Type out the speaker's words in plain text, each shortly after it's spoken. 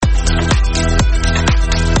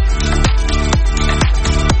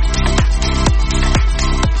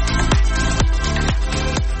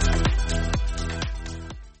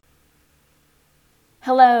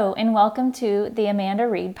and welcome to the Amanda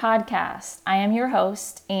Reed podcast. I am your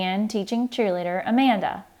host and teaching cheerleader,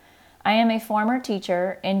 Amanda. I am a former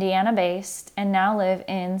teacher, Indiana-based, and now live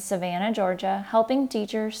in Savannah, Georgia, helping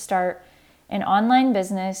teachers start an online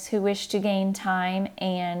business who wish to gain time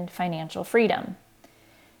and financial freedom.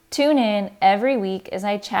 Tune in every week as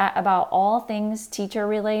I chat about all things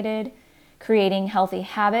teacher-related, creating healthy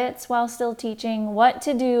habits while still teaching, what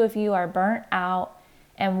to do if you are burnt out,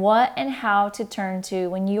 and what and how to turn to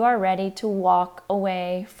when you are ready to walk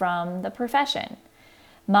away from the profession.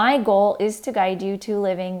 My goal is to guide you to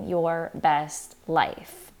living your best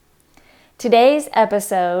life. Today's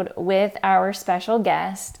episode with our special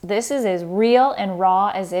guest, this is as real and raw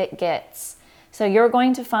as it gets. So you're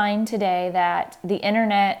going to find today that the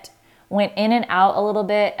internet went in and out a little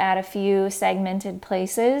bit at a few segmented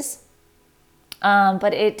places,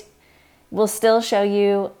 but it will still show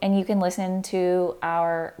you and you can listen to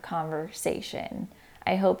our conversation.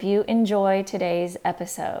 I hope you enjoy today's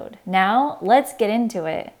episode. Now, let's get into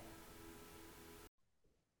it.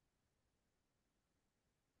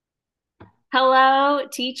 Hello,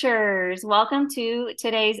 teachers. Welcome to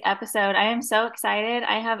today's episode. I am so excited.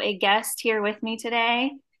 I have a guest here with me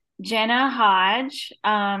today, Jenna Hodge.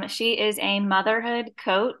 She is a motherhood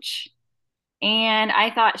coach, and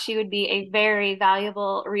I thought she would be a very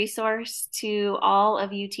valuable resource to all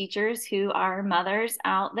of you teachers who are mothers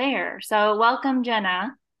out there. So welcome,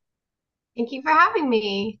 Jenna. Thank you for having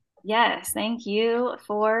me. Yes, thank you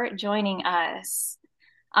for joining us.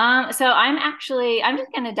 So I'm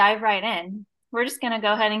just going to dive right in. We're just going to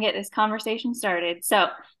go ahead and get this conversation started. So,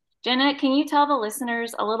 Jenna, can you tell the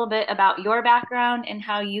listeners a little bit about your background and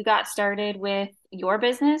how you got started with your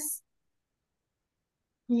business?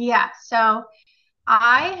 Yeah, so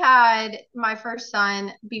I had my first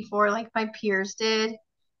son before like my peers did.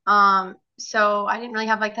 So I didn't really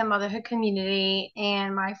have like the motherhood community,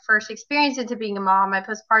 and my first experience into being a mom, my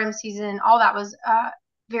postpartum season, all that was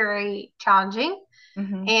very challenging.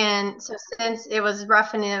 Mm-hmm. And so since it was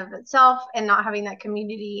rough in and of itself and not having that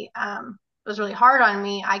community was really hard on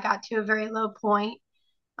me, I got to a very low point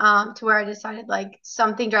to where I decided like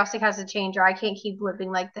something drastic has to change or I can't keep living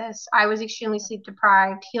like this. I was extremely sleep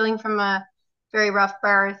deprived, healing from a very rough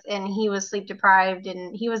birth, and he was sleep deprived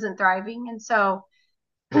and he wasn't thriving. And so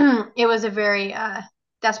it was a very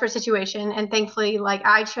desperate situation. And thankfully, like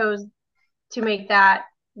I chose to make that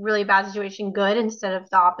really bad situation good instead of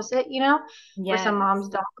the opposite, where some Yes. moms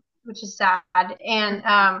don't, which is sad. And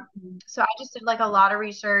so I just did like a lot of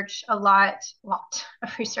research, a lot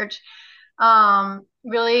of research.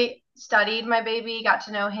 Really studied my baby, got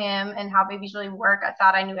to know him and how babies really work. I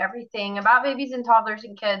thought I knew everything about babies and toddlers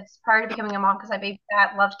and kids prior to becoming a mom because I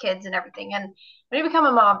babysat, loved kids and everything. And when you become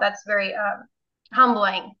a mom, that's very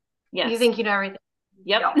humbling. You Yes. think you know everything.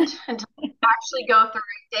 You Yep. don't until you actually go through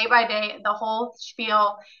day by day the whole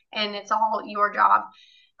spiel, and it's all your job.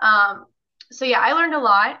 Um, so yeah, I learned a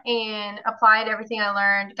lot and applied everything I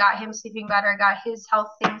learned, got him sleeping better, got his health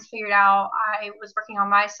things figured out. I was working on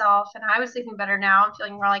myself and I was sleeping better now. I'm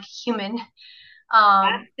feeling more like a human.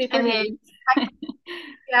 That's super And then, huge.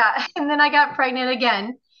 yeah, and then I got pregnant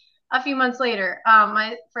again a few months later.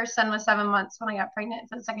 My first son was 7 months when I got pregnant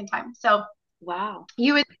for the second time. So Wow.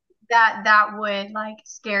 you would think that that would like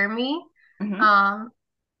scare me. Mm-hmm. Um,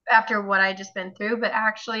 after what I just been through, but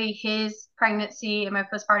actually his pregnancy and my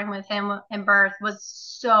postpartum with him and birth was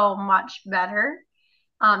so much better,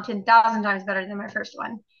 10,000 times better than my first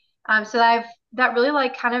one. So that really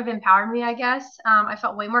like kind of empowered me, I guess. I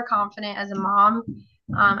felt way more confident as a mom.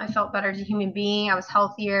 I felt better as a human being. I was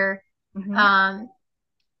healthier. Mm-hmm. Um,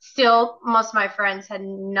 Still, most of my friends had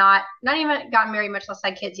not even gotten married, much less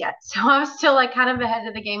had kids yet. So I was still like kind of ahead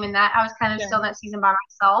of the game in that. I was kind of still Sure. in that season by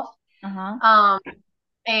myself. Uh-huh. Um,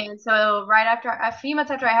 and so right after a few months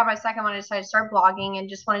after I had my second one, I decided to start blogging and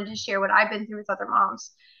just wanted to share what I've been through with other moms,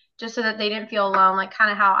 just so that they didn't feel alone, like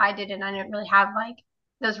kind of how I did. And I didn't really have like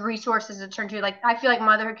those resources to turn to. Like I feel like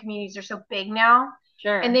motherhood communities are so big now, and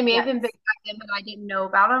Sure. they may have Yes. been big back then, but I didn't know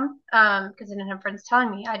about them because I didn't have friends telling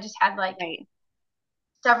me. I just had like Right.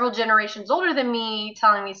 several generations older than me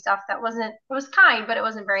telling me stuff that wasn't, it was kind, but it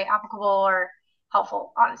wasn't very applicable or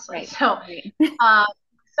helpful, honestly. Right. So Right. um,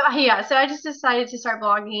 so I just decided to start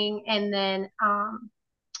blogging, and then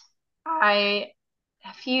I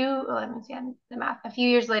let me see the math. A few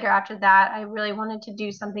years later after that, I really wanted to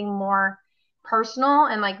do something more personal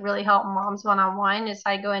and like really help moms one on one.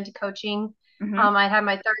 Decided to go into coaching. Mm-hmm. I had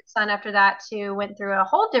my third son after that too. Went through a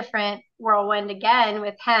whole different whirlwind again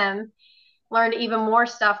with him. Learned even more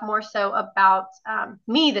stuff, more so about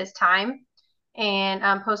me this time, and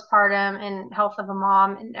postpartum and health of a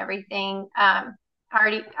mom and everything. I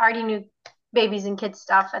already knew babies and kids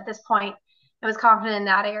stuff at this point. I was confident in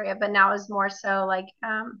that area, but now is more so like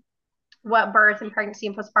what birth and pregnancy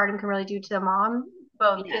and postpartum can really do to the mom,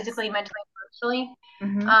 both Yes. physically, mentally, emotionally.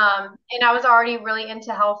 Mm-hmm. And I was already really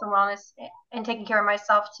into health and wellness and taking care of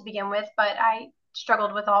myself to begin with, but I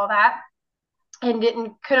struggled with all that and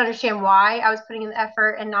couldn't understand why I was putting in the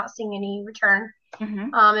effort and not seeing any return. Mm-hmm.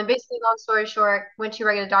 And basically, long story short, went to a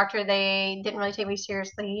regular doctor. They didn't really take me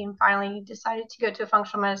seriously, and finally decided to go to a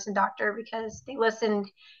functional medicine doctor because they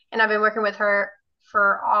listened. And I've been working with her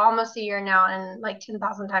for almost a year now, and like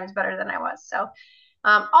 10,000 times better than I was. So,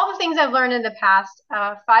 all the things I've learned in the past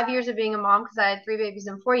 5 years of being a mom, because I had 3 babies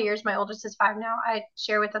in 4 years. My oldest is 5 now. I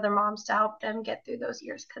share with other moms to help them get through those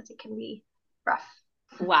years because it can be rough.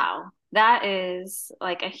 Wow. That is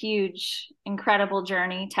like a huge, incredible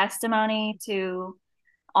journey, testimony to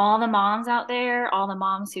all the moms out there, all the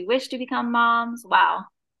moms who wish to become moms. Wow.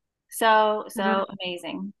 So, Mm-hmm. so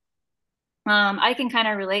amazing. I can kind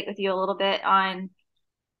of relate with you a little bit on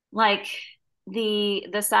like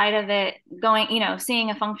the side of it going, seeing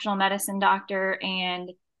a functional medicine doctor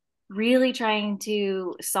and really trying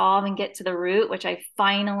to solve and get to the root, which I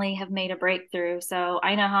finally have made a breakthrough. So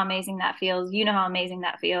I know how amazing that feels. You know how amazing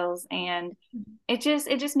that feels. And it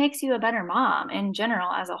just makes you a better mom in general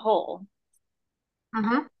as a whole.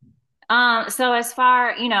 Mm-hmm. So as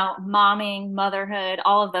far, momming, motherhood,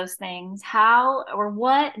 all of those things, how or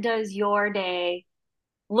what does your day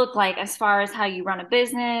look like as far as how you run a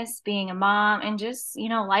business, being a mom, and just,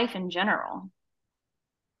 life in general?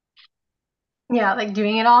 Yeah, like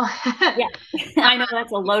doing it all. Yeah. I know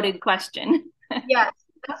that's a loaded question. Yes,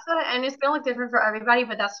 that's what, and it's gonna look different for everybody,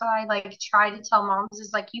 but that's what I like try to tell moms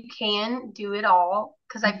is like you can do it all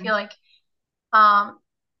because I Mhm. feel like um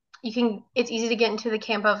you can it's easy to get into the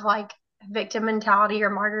camp of like victim mentality or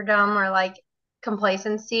martyrdom or like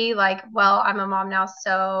complacency, like, well, I'm a mom now,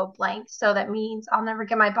 so blank. So that means I'll never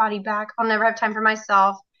get my body back. I'll never have time for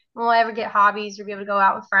myself. Will I ever get hobbies or be able to go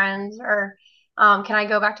out with friends or can I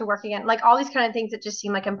go back to work again? Like all these kind of things that just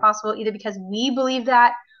seem like impossible, either because we believe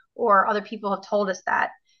that or other people have told us that,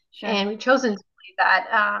 Sure. and we've chosen to believe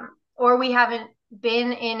that, or we haven't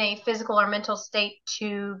been in a physical or mental state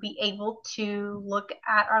to be able to look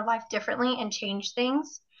at our life differently and change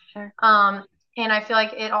things. Sure. Um, and I feel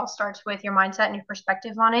like it all starts with your mindset and your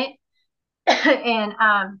perspective on it. And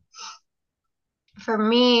for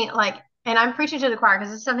me, like, and I'm preaching to the choir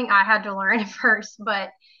because it's something I had to learn at first, but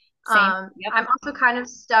Same. Yep. I'm also kind of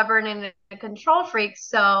stubborn and a control freak.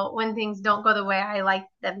 So when things don't go the way I like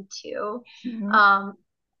them to, Hmm. um,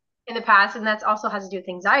 in the past, and that's also has to do with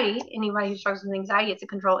anxiety. Anybody who struggles with anxiety, it's a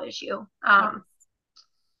control issue. Yes.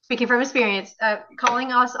 Speaking from experience,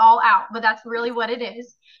 calling us all out, but that's really what it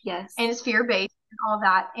is. Yes. And it's fear based and all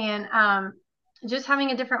that. And just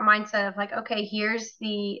having a different mindset of like, okay, here's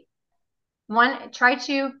the one, try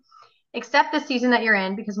to accept the season that you're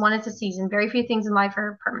in because one, it's a season. Very few things in life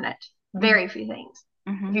are permanent. Hmm. Very few things.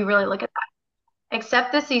 If Hmm. you really look at that,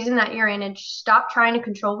 accept the season that you're in and stop trying to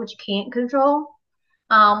control what you can't control.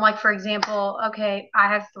 Like for example, okay, I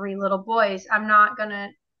have 3 little boys. I'm not gonna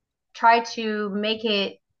try to make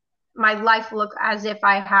it my life look as if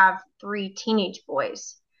I have 3 teenage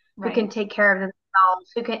boys who Right. can take care of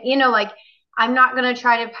themselves, who can, like, I'm not going to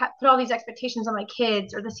try to put all these expectations on my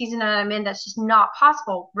kids or the season that I'm in. That's just not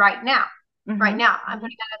possible right now. Right Hmm. now, I'm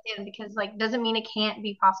putting that at the end because, like, doesn't mean it can't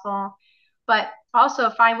be possible, but also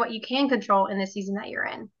find what you can control in the season that you're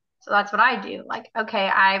in. So that's what I do. Like, okay,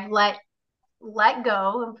 I've let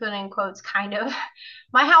go and put in quotes kind of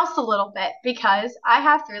my house a little bit because I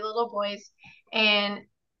have 3 little boys and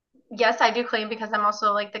yes, I do clean because I'm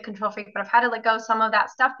also like the control freak, but I've had to let go of some of that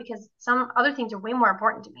stuff because some other things are way more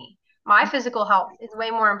important to me. My physical health is way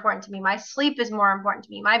more important to me. My sleep is more important to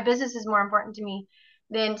me. My business is more important to me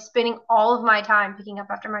than spending all of my time picking up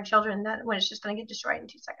after my children that when it's just going to get destroyed in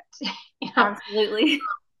 2 seconds. you know? Absolutely.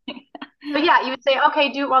 But yeah, you would say,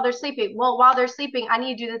 okay, do it while they're sleeping. Well, while they're sleeping, I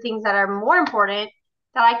need to do the things that are more important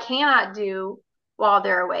that I cannot do while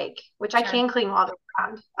they're awake, which I Sure. can clean while they're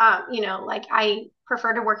around. Like I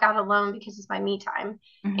prefer to work out alone because it's my me time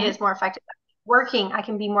and Hmm. it's more effective. Working, I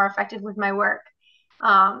can be more effective with my work.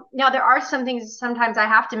 Now there are some things sometimes I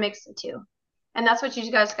have to mix the two, and that's what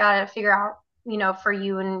you guys got to figure out. For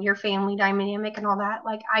you and your family dynamic and all that.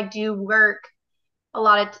 Like I do work a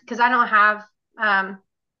lot of because I don't have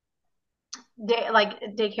like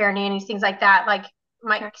daycare nannies, things like that. Like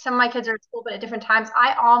Sure. some of my kids are at school, but at different times.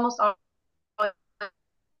 I almost always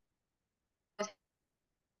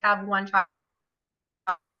have one child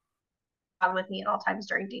with me at all times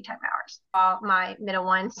during daytime hours. While my middle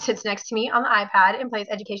one sits next to me on the iPad and plays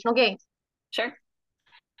educational games. Sure.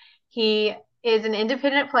 He is an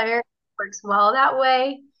independent player, works well that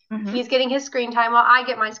way. Mm-hmm. He's getting his screen time while I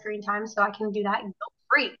get my screen time, so I can do that guilt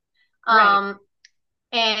free. Right.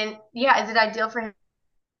 And yeah, is it ideal for him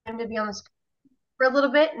to be on the screen for a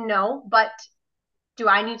little bit? No, but do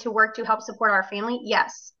I need to work to help support our family?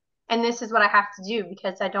 Yes. And this is what I have to do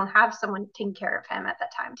because I don't have someone taking care of him at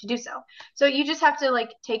that time to do so. So you just have to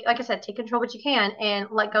like like I said, take control what you can and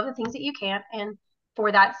let go of the things that you can't. And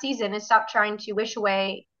for that season, and stop trying to wish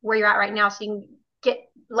away where you're at right now so you can get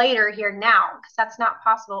later here now, because that's not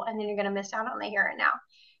possible. And then you're going to miss out on the here and now.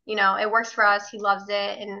 You know, it works for us. He loves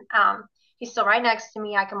it. And he's still right next to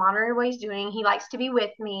me. I can monitor what he's doing. He likes to be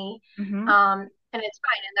with me. Mm-hmm. And it's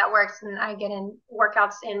fine, and that works. And I get in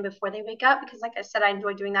workouts in before they wake up because, like I said, I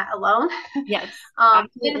enjoy doing that alone. Yes, Then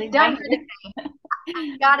it's absolutely. done Right for the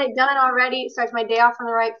here. got it done already. It starts my day off on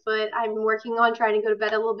the right foot. I'm working on trying to go to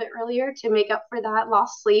bed a little bit earlier to make up for that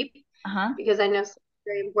lost sleep Uh-huh. because I know sleep is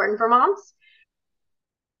very important for moms.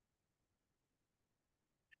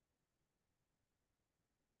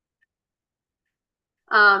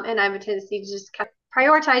 And I have a tendency to just kind of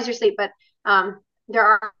prioritize your sleep, but there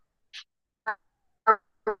are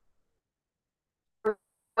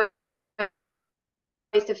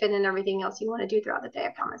ways to fit in everything else you want to do throughout the day, I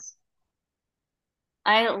promise.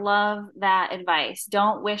 I love that advice.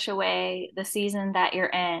 Don't wish away the season that you're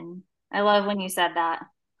in. I love when you said that.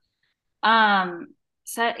 Um,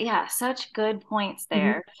 so yeah, such good points Mm-hmm.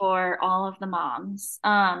 there for all of the moms.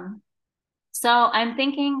 So I'm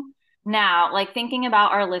thinking now, like thinking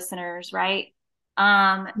about our listeners, right?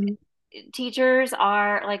 Um, Mm-hmm. Teachers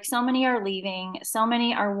are like so many are leaving, so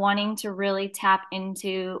many are wanting to really tap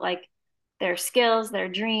into like their skills, their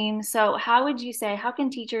dreams. So how would you say, how can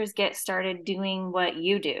teachers get started doing what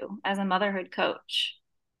you do as a motherhood coach?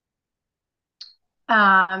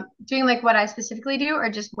 Doing like what I specifically do, or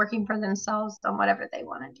just working for themselves on whatever they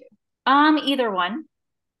want to do. Either one.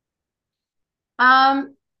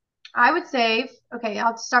 Um, I would say, okay,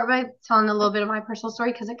 I'll start by telling a little bit of my personal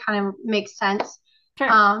story because it kind of makes sense. Sure.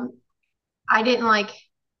 Um, I didn't like,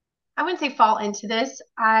 I wouldn't say fall into this.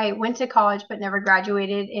 I went to college but never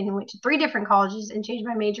graduated and went to three different colleges and changed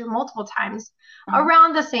my major multiple times Uh-huh.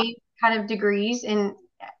 around the same kind of degrees and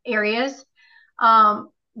areas.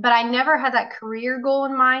 But I never had that career goal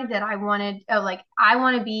in mind that I wanted, oh, like, I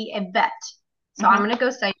want to be a vet. So I'm Hmm. going to go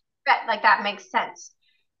study vet. Like, that makes sense.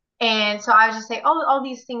 And so I was just say, oh, all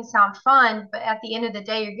these things sound fun, but at the end of the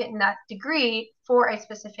day, you're getting that degree for a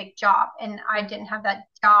specific job. And I didn't have that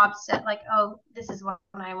job set like, oh, this is what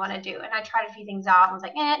I want to do. And I tried a few things out and was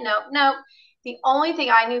like, no, no. The only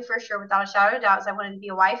thing I knew for sure without a shadow of a doubt is I wanted to be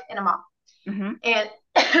a wife and a mom. Hmm. And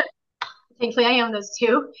thankfully I am those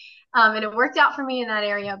two. And it worked out for me in that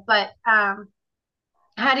area. But I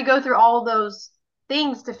had to go through all those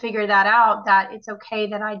things to figure that out, that it's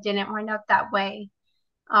okay that I didn't wind up that way,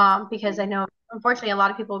 because I know unfortunately a lot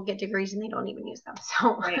of people get degrees and they don't even use them.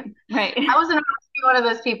 So Right. Right. I wasn't about to be one of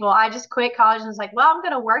those people. I just quit college and was like, well, I'm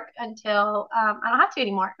going to work until I don't have to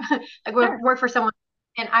anymore. Like Sure. work for someone.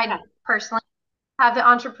 And I Yeah. personally have the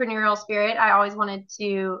entrepreneurial spirit. I always wanted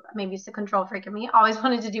to, maybe it's the control freak of me, always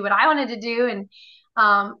wanted to do what I wanted to do. And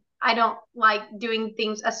I don't like doing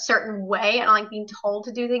things a certain way. I don't like being told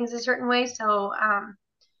to do things a certain way. So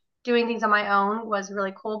doing things on my own was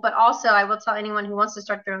really cool. But also, I will tell anyone who wants to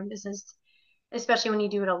start their own business, especially when you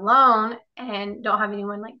do it alone and don't have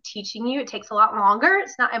anyone like teaching you, it takes a lot longer.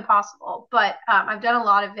 It's not impossible, but I've done a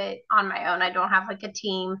lot of it on my own. I don't have like a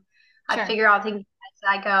team. I Sure. figure out things as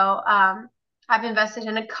I go. I've invested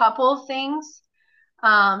in a couple of things,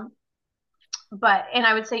 um, and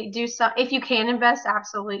I would say do some, if you can invest,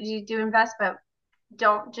 absolutely do invest, but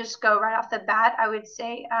don't just go right off the bat. I would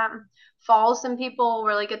say follow some people,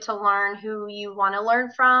 really get to learn who you want to learn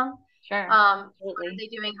from. Sure. What are Absolutely. they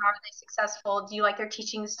doing? How are they successful? Do you like their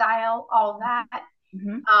teaching style? All that,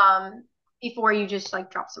 Hmm. um, before you just like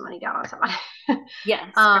drop some money down on somebody.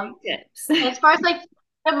 Yes. um, Great tips. as far as like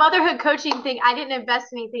the motherhood coaching thing, I didn't invest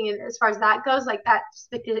anything in as far as that goes, like that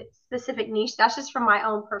specific niche. That's just from my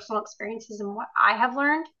own personal experiences and what I have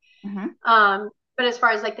learned. Hmm. Um, but as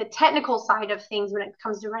far as like the technical side of things when it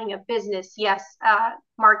comes to running a business, yes,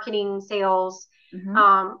 marketing, sales, Hmm.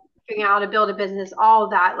 um, figuring out how to build a business, all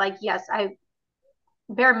of that, like, yes, I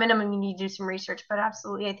bare minimum you need to do some research, but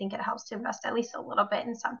absolutely I think it helps to invest at least a little bit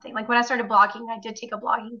in something. Like when I started blogging, I did take a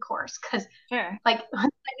blogging course because Sure. like the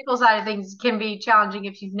technical side of things can be challenging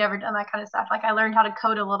if you've never done that kind of stuff. Like I learned how to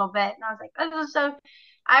code a little bit and I was like, this is so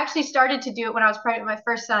I actually started to do it when I was pregnant with my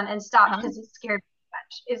first son and stopped Uh-huh. because it scared me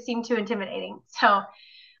much. It seemed too intimidating. So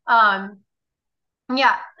um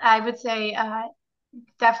yeah, I would say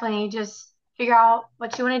definitely just figure out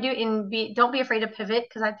what you want to do and don't be afraid to pivot,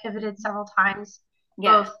 because I pivoted several times,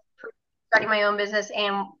 Yes. both starting my own business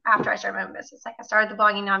and after I started my own business. Like I started the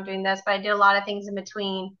blogging, now I'm doing this, but I did a lot of things in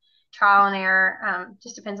between, trial and error.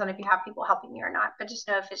 Just depends on if you have people helping you or not. But just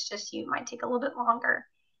know if it's just you, it might take a little bit longer.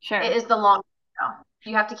 Sure. It is the long game.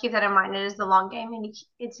 You have to keep that in mind. It is the long game, and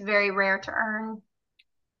it's very rare to earn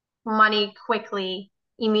money quickly,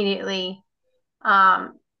 immediately,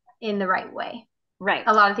 in the right way. Right.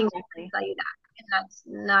 A lot of things Exactly. tell you that, and that's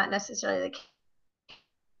not necessarily the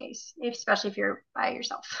case, especially if you're by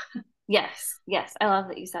yourself. Yes, yes, I love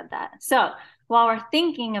that you said that. So while we're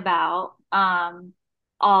thinking about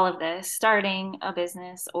all of this, starting a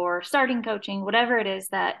business or starting coaching, whatever it is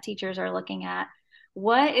that teachers are looking at,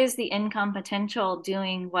 what is the income potential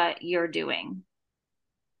doing what you're doing?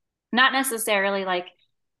 Not necessarily like,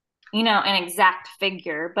 an exact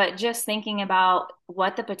figure, but just thinking about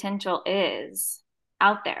what the potential is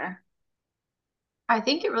out there. I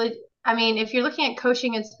think it really, I mean, if you're looking at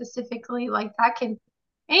coaching and specifically like that can,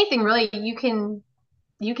 anything really, you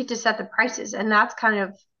get to set the prices. And that's kind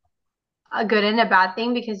of a good and a bad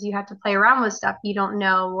thing because you have to play around with stuff. You don't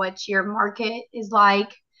know what your market is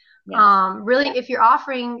like. Yes. Really, if you're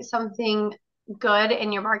offering something good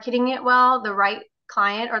and you're marketing it well, the right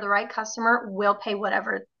client or the right customer will pay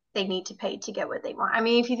whatever they need to pay to get what they want. I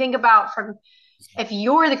mean, if you think about from if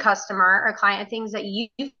you're the customer or client, things that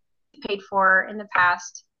you've paid for in the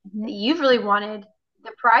past that you've really wanted,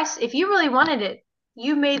 the price, if you really wanted it,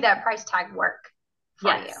 you made that price tag work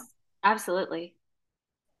for you. Yes, absolutely.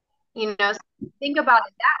 So think about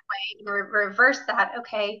it that way and reverse that.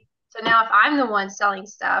 Okay, so now if I'm the one selling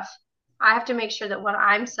stuff, I have to make sure that what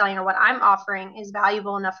I'm selling or what I'm offering is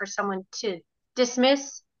valuable enough for someone to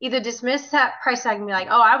either dismiss that price tag and be like,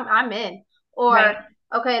 oh, I'm in, Right.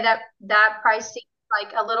 or okay, that price seems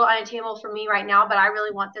like a little unattainable for me right now, but I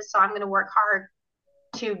really want this, so I'm going to work hard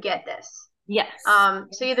to get this. Yes.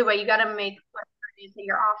 So either way, you got to make what it is that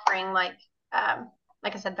you're offering, like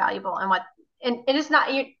I said, valuable and what, and it is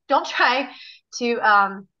not, you don't try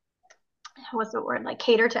to, what's the word, like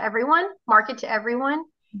cater to everyone, market to everyone,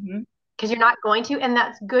 Mm-hmm. because you're not going to. And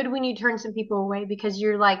that's good when you turn some people away because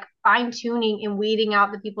you're like fine tuning and weeding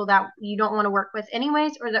out the people that you don't want to work with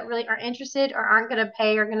anyways, or that really aren't interested or aren't going to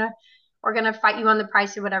pay or going to fight you on the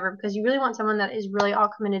price or whatever, because you really want someone that is really all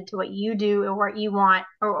committed to what you do or what you want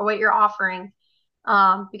or what you're offering.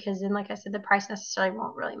 Because then, like I said, the price necessarily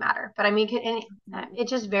won't really matter. But I mean, it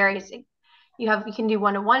just varies. You can do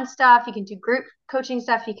one-to-one stuff, you can do group coaching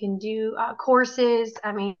stuff, you can do courses.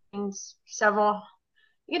 I mean, several.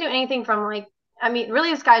 You can do anything from really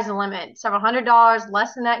the sky's the limit. Several $100s,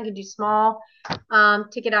 less than that. You can do small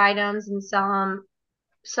ticket items and sell them.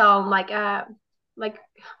 So like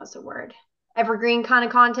what's the word? Evergreen kind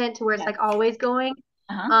of content to where it's Yes. like always going.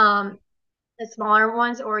 Uh-huh. The smaller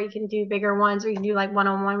ones, or you can do bigger ones, or you can do like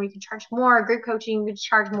one-on-one where you can charge more. Group coaching, you can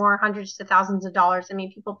charge more, hundreds to thousands of dollars. I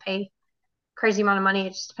mean, people pay crazy amount of money.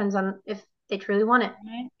 It just depends on if they truly want it.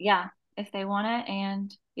 Right. Yeah, if they want it,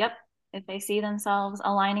 and yep, if they see themselves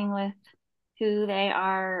aligning with who they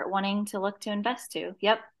are wanting to look to invest to.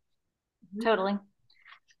 Yep, totally.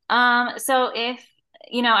 So if,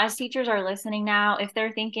 as teachers are listening now, if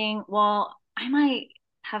they're thinking, well, I might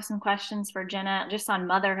have some questions for Jenna just on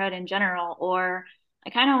motherhood in general, or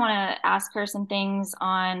I kind of want to ask her some things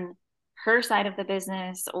on her side of the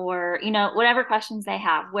business, or, whatever questions they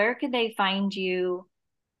have, where could they find you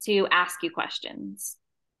to ask you questions?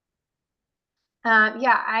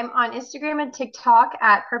 Yeah, I'm on Instagram and TikTok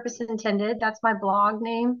at Purpose Intended. That's my blog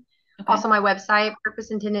name. Okay. Also, my website,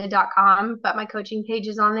 purposeintended.com, but my coaching page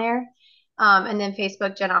is on there. And then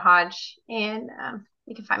Facebook, Jenna Hodge. And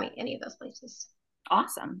you can find me any of those places.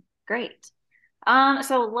 Awesome. Great.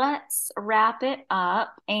 So let's wrap it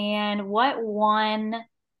up. And what one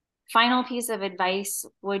final piece of advice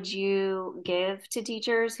would you give to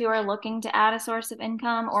teachers who are looking to add a source of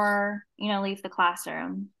income or, leave the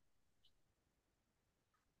classroom?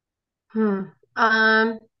 Hmm.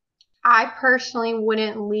 Um, I personally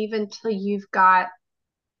wouldn't leave until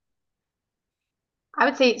I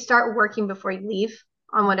would say start working before you leave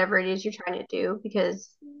on whatever it is you're trying to do, because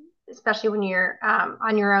especially when you're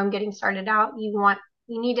on your own getting started out, you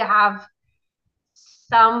need to have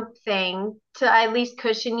something to at least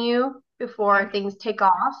cushion you before Sure. things take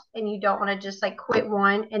off, and you don't want to just like quit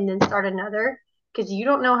one and then start another, because you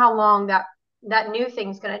don't know how long that new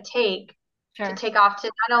thing's going to Sure. take off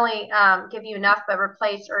to not only give you enough but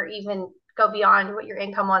replace or even go beyond what your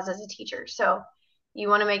income was as a teacher. So you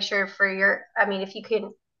want to make sure if you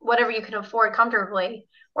can, whatever you can afford comfortably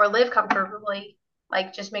or live comfortably,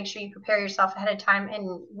 like just make sure you prepare yourself ahead of time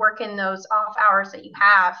and work in those off hours that you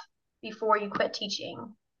have before you quit teaching,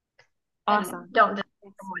 and Awesome. don't just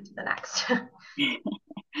go from one to the next.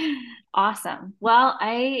 Awesome. Well,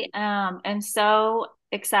 I am so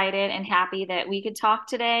excited and happy that we could talk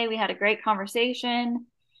today. We had a great conversation,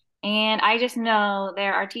 and I just know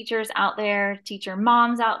there are teachers out there, teacher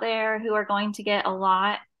moms out there who are going to get a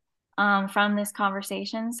lot from this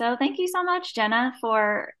conversation. So thank you so much, Jenna,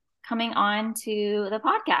 for coming on to the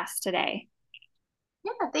podcast today.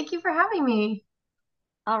 Yeah, thank you for having me.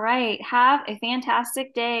 All right. Have a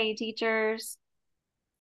fantastic day, teachers.